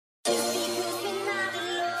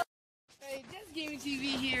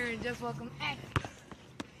TV here and just welcome.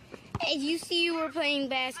 Hey, you see you were playing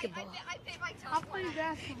basketball. I'm playing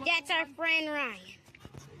basketball. That's our friend Ryan.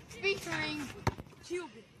 Featuring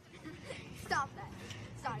cubiK. Stop that.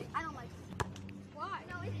 Sorry, I don't like it. Why?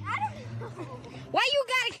 No, I don't know. Why you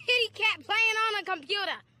got a kitty cat playing on a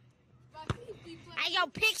computer? Hey, yo,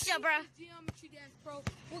 picture, bro. Geometry Dance Pro.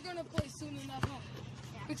 We're gonna play soon enough, huh?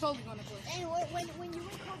 Yeah. We're totally gonna play. And when you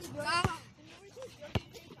were called the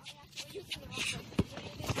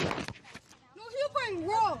No, he was playing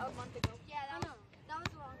wrong. a month ago. Yeah, that was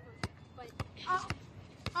the wrong person. But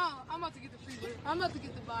I'm about to get the free version. I'm about to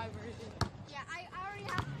get the buy version. yeah, I already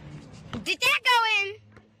have. Did that go in?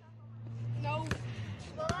 No.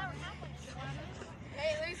 Well, I already have one.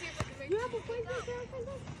 Hey, let me see if I can make. You have a PlayStation?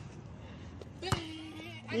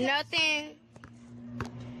 Nothing.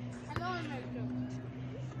 I know I made it.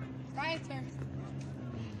 Ryan's turn.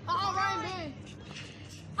 Ryan, man.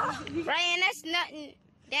 Ryan, that's nothing.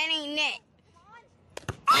 That ain't net.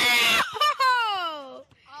 Oh!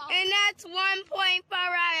 And that's 1 point for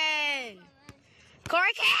Ryan.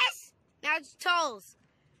 Corcast? Now it's Tolls.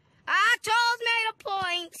 Tolls made a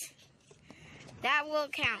point. That will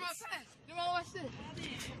count.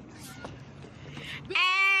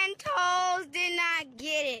 And Tolls did not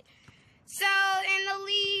get it. So, in the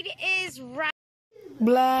lead is Ryan.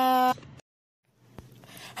 Blah.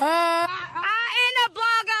 And the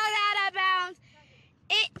ball goes out of bounds.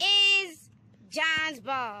 It is John's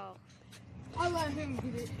ball. I'll let him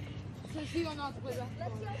get it. Since he don't know how to play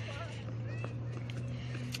basketball.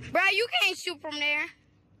 Bro, you can't shoot from there.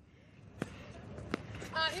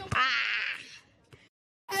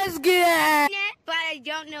 Let's get it. But I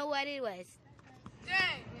don't know what it was.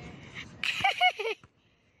 Dang, man.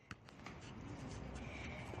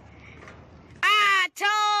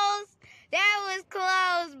 Tolls. That was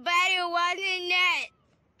close, but it wasn't net.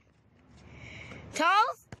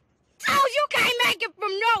 Tolls? Tolls, you can't make it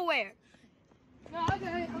from nowhere. No,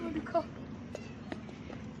 okay, I'm gonna be cool.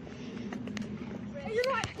 Hey,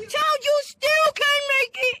 you're right. Tolls, you still can't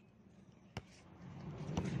make it.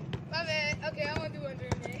 My bad. Okay, I'm gonna do it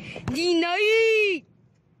during that. Denied.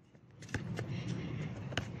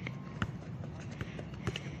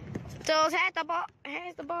 Tolls has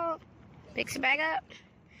the ball. Picks it back up.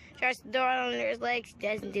 Tries to throw it under his legs.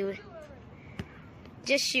 Doesn't do it.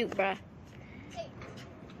 Just shoot, bruh.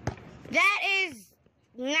 That is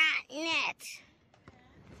not net.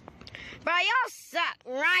 Bro, y'all suck.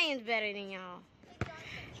 Ryan's better than y'all.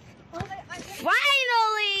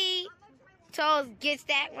 Finally, Tolls gets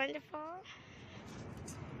that one to fall.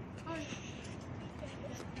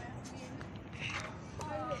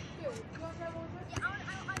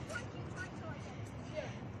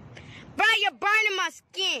 Bro, you're burning my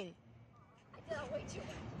skin.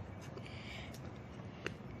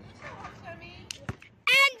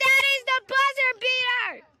 And that is the buzzer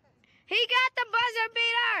beater. He got the buzzer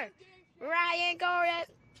beater. Ryan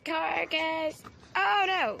Corcast. Oh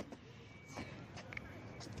no.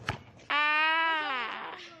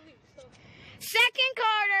 Second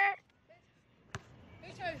quarter.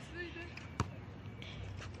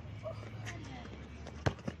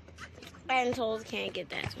 And Tolls can't get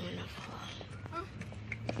that one to fall.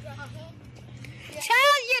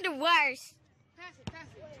 Tell you the worst. Pass it. Pass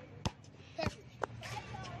it.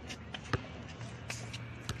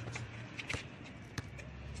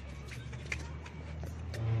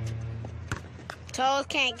 Tolls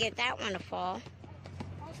can't get that one to fall.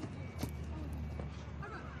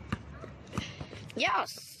 Y'all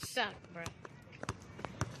suck, bro.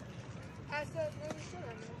 I said,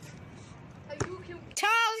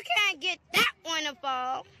 Tolls can't get that one to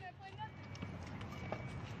fall.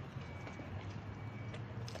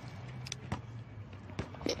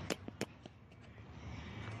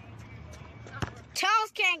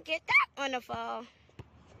 Tolls can't get that one to fall.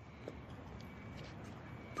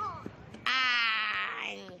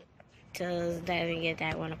 Tolls doesn't get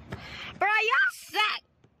that one to fall. Bro, y'all suck.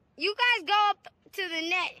 You guys go up to the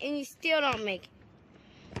net and you still don't make it.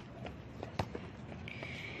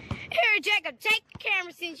 Here, Jacob, take the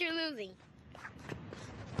camera since you're losing.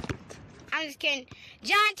 I'm just kidding.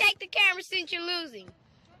 John, take the camera since you're losing.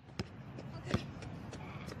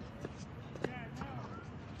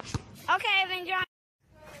 Okay, then John.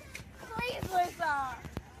 Please listen.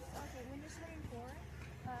 Okay, when you're swinging forward,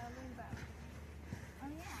 lean back. Oh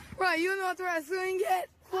yeah. Right, you know what the right swing yet?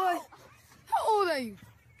 Boy, how old are you?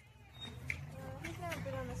 He's never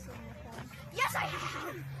been on the swing before. Yes, I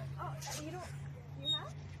have. Oh, you don't? You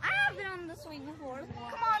have? I have been on the swing before.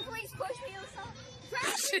 Come on, please push me or something.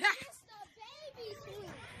 It's the baby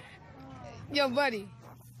swing. Yo, buddy.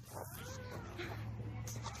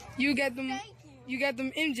 You get them. Thank you. You got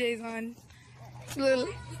them MJs on. Little.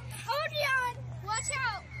 Hold on. Watch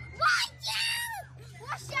out. Watch out.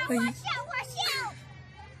 Watch out. Watch out. Watch out.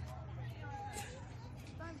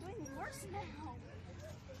 I'm doing worse now.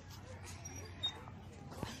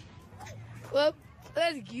 Well,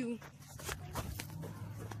 that's you.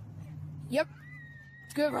 Yep.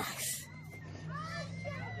 Good rocks.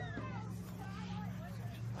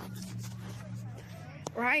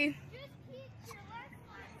 Ryan.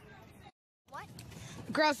 What?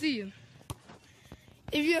 Girl, see you.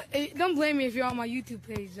 Don't blame me if you're on my YouTube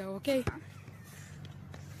page though, okay?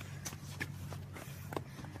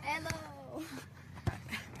 Hello.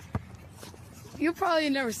 You probably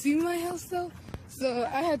never seen my house though, so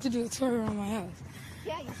I had to do a tour around my house.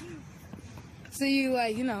 Yeah, you do. So you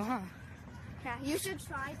like, huh? Yeah, you should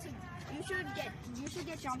try to. You should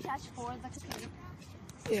get jump pads for the computer.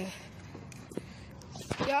 Yeah.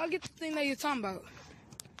 Yeah, I'll get the thing that you're talking about.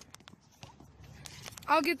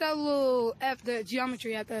 I'll get that little app, the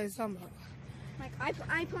geometry app that you're talking about. Like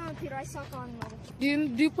I play on computer. I suck on mobile. Do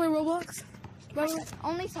you play Roblox? By the way?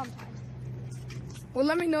 Only sometimes. Well,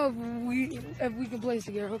 let me know if we can play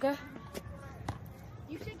together, okay?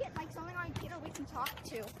 You should get like something on your computer we can talk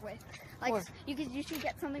to with. Like What? you should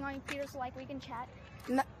get something on your computer so like we can chat.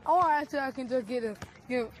 No, or actually, I can just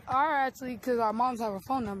because our moms have our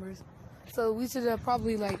phone numbers, so we should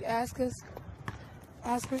probably like ask her.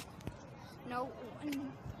 No.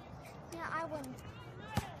 Yeah, I wouldn't.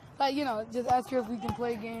 Like just ask her if we can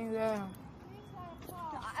play games. No,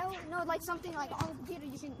 I don't know, like something like on the computer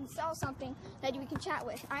you can install something that we can chat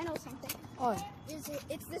with. I know something. Oh.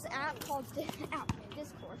 It's this app called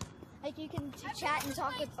Discord. Like you can chat and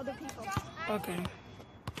talk with other people. Okay.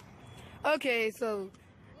 Okay, so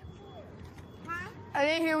I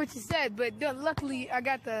didn't hear what you said, but luckily I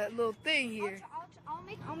got the little thing here.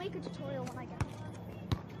 I'll make a tutorial when I get it.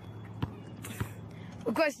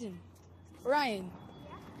 A question, Ryan.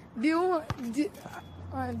 Do you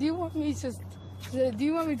want me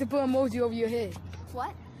to put emoji over your head?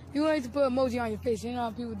 What? Do you want me to put emoji on your face? You know how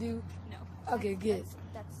people do? No. Okay, good.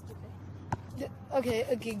 That's stupid.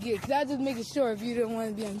 Okay, good. Cause I just making sure if you didn't want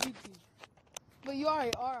to be on YouTube. But you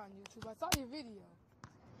already are on YouTube. I saw your video.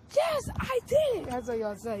 Yes, I did. That's what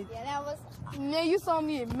y'all say. Yeah, that was. Man, you saw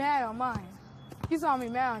me mad on mine. You saw me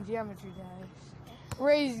mad on Geometry Dash.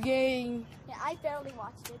 Raise game. Yeah, I barely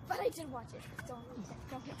watched it, but I did watch it. Don't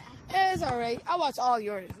get mad. Yeah, it's alright. I watch all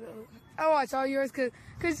yours though. I watch all yours cause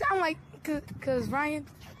I'm like, cause Ryan,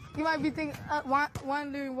 you might be thinking,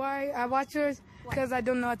 wondering why I watch yours. Cause I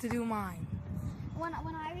don't know how to do mine. When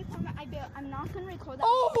I record, I'm not gonna record that.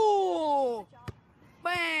 Oh,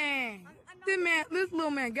 bang! This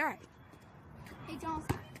little man got it. Hey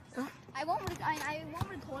Johnson. Huh? I won't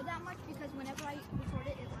record that much because whenever I record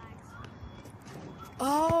it, it lags.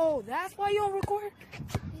 Oh, that's why you don't record?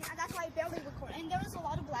 Yeah, that's why I barely record. And there was a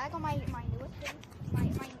lot of lag on my newest thing.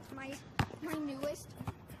 My newest.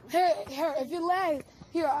 Here, if you lag,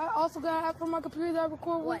 here, I also got an app for my computer that I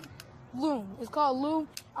record with. Loom. It's called Loom.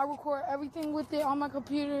 I record everything with it on my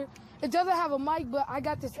computer. It doesn't have a mic, but I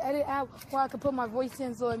got this edit app where I can put my voice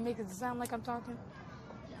in so it makes it sound like I'm talking.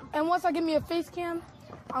 And once I get me a face cam,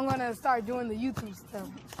 I'm going to start doing the YouTube stuff.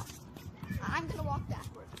 I'm going to walk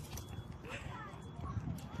backwards.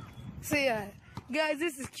 So yeah, guys,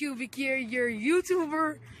 this is cubiK here, your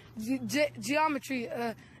YouTuber geometry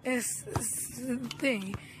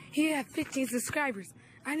thing. He had 15 subscribers.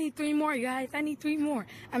 I need 3 more, guys. I need 3 more.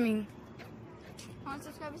 I mean, how many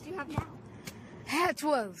subscribers do you have now? I had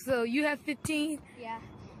 12, so you have 15. Yeah.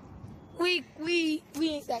 We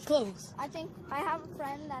ain't that close. I think I have a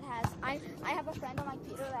friend that has I have a friend on my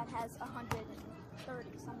computer that has 130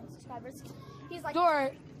 something subscribers. He's like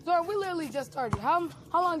Dora, we literally just started. How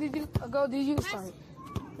long ago did you start?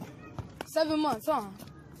 7 months, huh?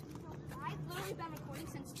 I've literally been recording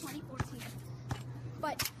since 2014.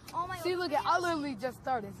 But all my See, look, I literally just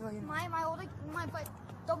started. So, you know.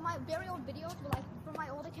 my very old videos were like from my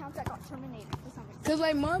old accounts that got terminated for some reason. Cause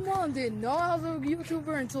like my mom didn't know I was a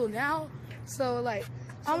YouTuber until now. So like,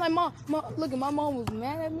 I'm like, mom, look, my mom was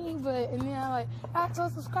mad at me, and then I have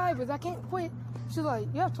 12 subscribers. I can't quit. She's like,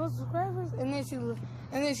 you have 12 subscribers, and then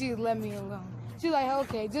she let me alone. She's like,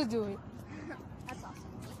 okay, just do it. That's awesome.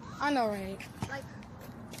 I know, right? Like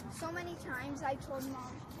so many times I told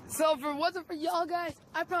mom. So if it wasn't for y'all guys,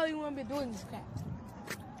 I probably wouldn't be doing this crap.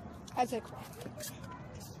 I said crap.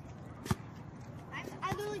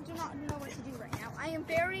 I literally do not know what to do right now. I am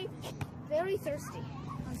very, very thirsty.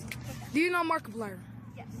 Do you know Markiplier?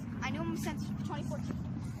 Yes, I knew him since 2014.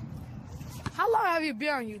 How long have you been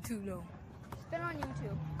on YouTube though? Been on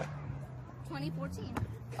YouTube. 2014.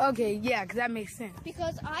 Okay, yeah, because that makes sense.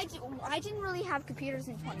 Because I didn't really have computers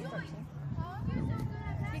in 2013.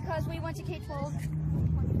 Because we went to K-12 in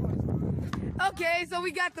 2014. Okay, so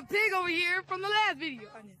we got the pig over here from the last video.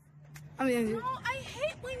 No, I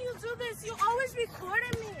hate when you do this. You always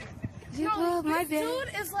recording me. My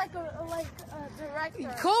Dude is like a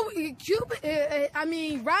director.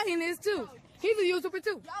 Ryan is too. He's a YouTuber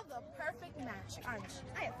too. Y'all the perfect match, aren't you?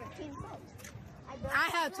 I have 15 subs. I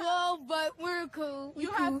have 12, but we're cool.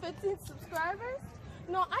 You have 15 subscribers?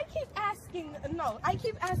 No, I keep asking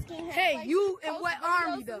him. Hey, like, you in post what videos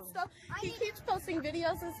army and though? stuff. He keeps posting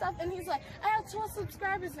videos and stuff, and he's like, I have 12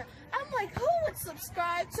 subscribers now. I'm like, who would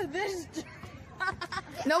subscribe to this?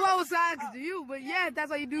 Nobody was talking to you, but yeah,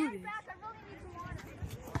 that's how you do this.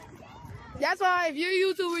 That's why if you're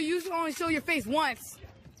a YouTuber, you should only show your face once.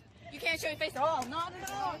 You can't show your face at all. No.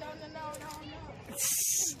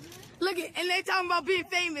 Look at, and they talking about being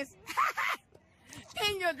famous.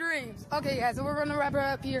 In your dreams. Okay, guys, so we're gonna wrap it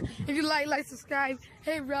up here. If you like, subscribe.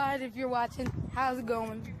 Hey, Rod, if you're watching, how's it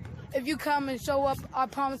going? If you come and show up, I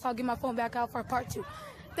promise I'll get my phone back out for part 2.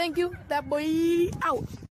 Thank you. That boy out.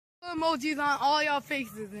 Put emojis on all y'all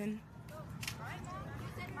faces, and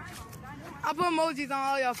I'll put emojis on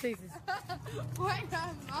all y'all faces. Why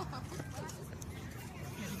not, Mom?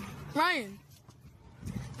 Ryan,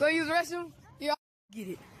 go use the restroom. Y'all get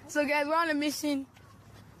it. So, guys, we're on a mission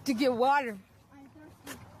to get water.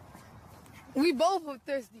 We both are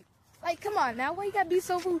thirsty. Like, come on now. Why you gotta be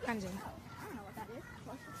so rude? I don't know what that is.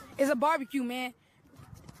 It's a barbecue, man.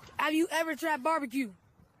 Have you ever tried barbecue?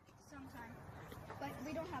 Sometimes. But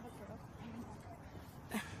we don't have a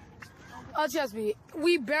grill. Oh, trust me.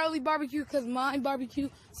 We barely barbecue because mine barbecue.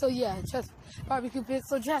 So, yeah, trust barbecue pit.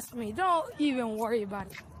 So, trust me. Don't even worry about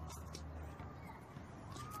it.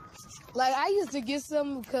 Like, I used to get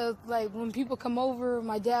some because, like, when people come over,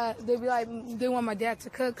 my dad, they be like, they want my dad to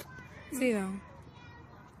cook. So, you know.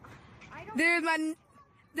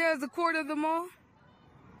 There's a quart of them all.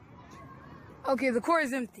 Okay, the quart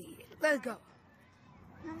is empty. Let's go.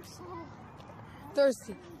 I'm so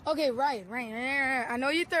Thirsty. Okay, right. I know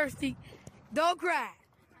you're thirsty. Don't cry.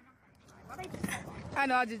 I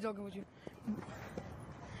know, I'm just joking with you.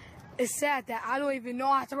 It's sad that I don't even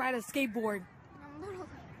know how to ride a skateboard.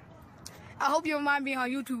 I hope you don't mind being on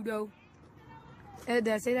YouTube, though. Did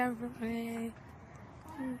I say that?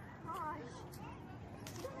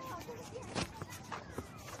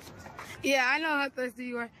 Yeah, I know how thirsty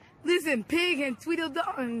you are. Listen, pig and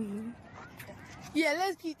Tweedledum. Yeah,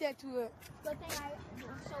 let's keep that to it.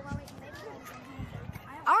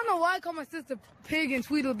 I don't know why I call my sister Pig and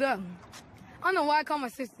Tweedledum. I don't know why I call my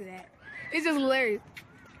sister that. It's just hilarious.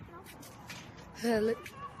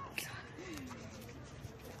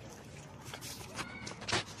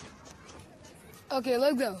 Okay,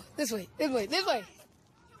 let's go. This way. Can we play with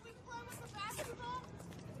the basketball?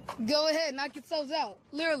 Go ahead, knock yourselves out.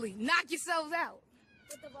 Literally, knock yourselves out.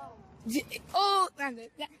 with the ball. Oh,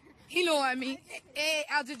 he know what I mean. Hey,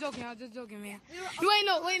 I was just joking, man. You ain't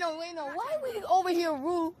know. Why we over here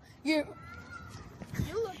rude? You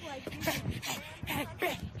look like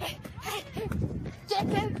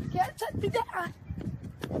Can't touch me down.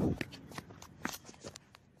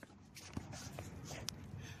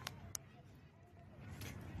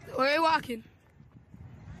 Where are you walking?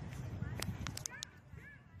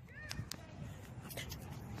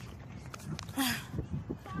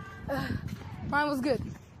 Mine was good.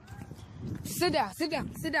 Sit down.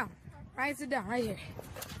 Ryan, sit down right here.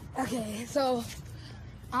 Okay, so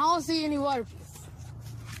I don't see any water piece.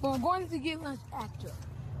 But we're going to get lunch after.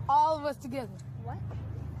 All of us together. what?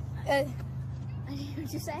 I didn't hear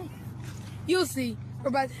what you say. You'll see. We're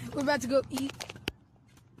about to go eat.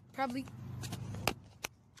 Probably.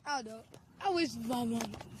 I don't know. I wish my mom.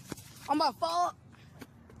 I'm about to fall.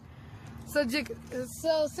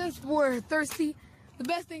 So since we're thirsty, the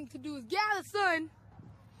best thing to do is get out of the sun.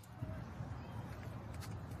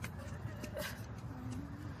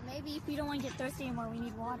 Maybe if you don't want to get thirsty anymore, we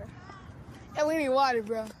need water. Yeah, we need water,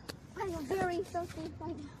 bro. I am very thirsty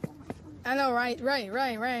right now. I know, right.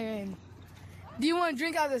 Do you want to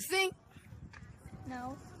drink out of the sink?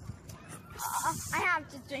 No. I have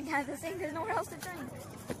to drink out of the sink. There's nowhere else to drink.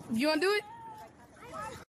 You want to do it?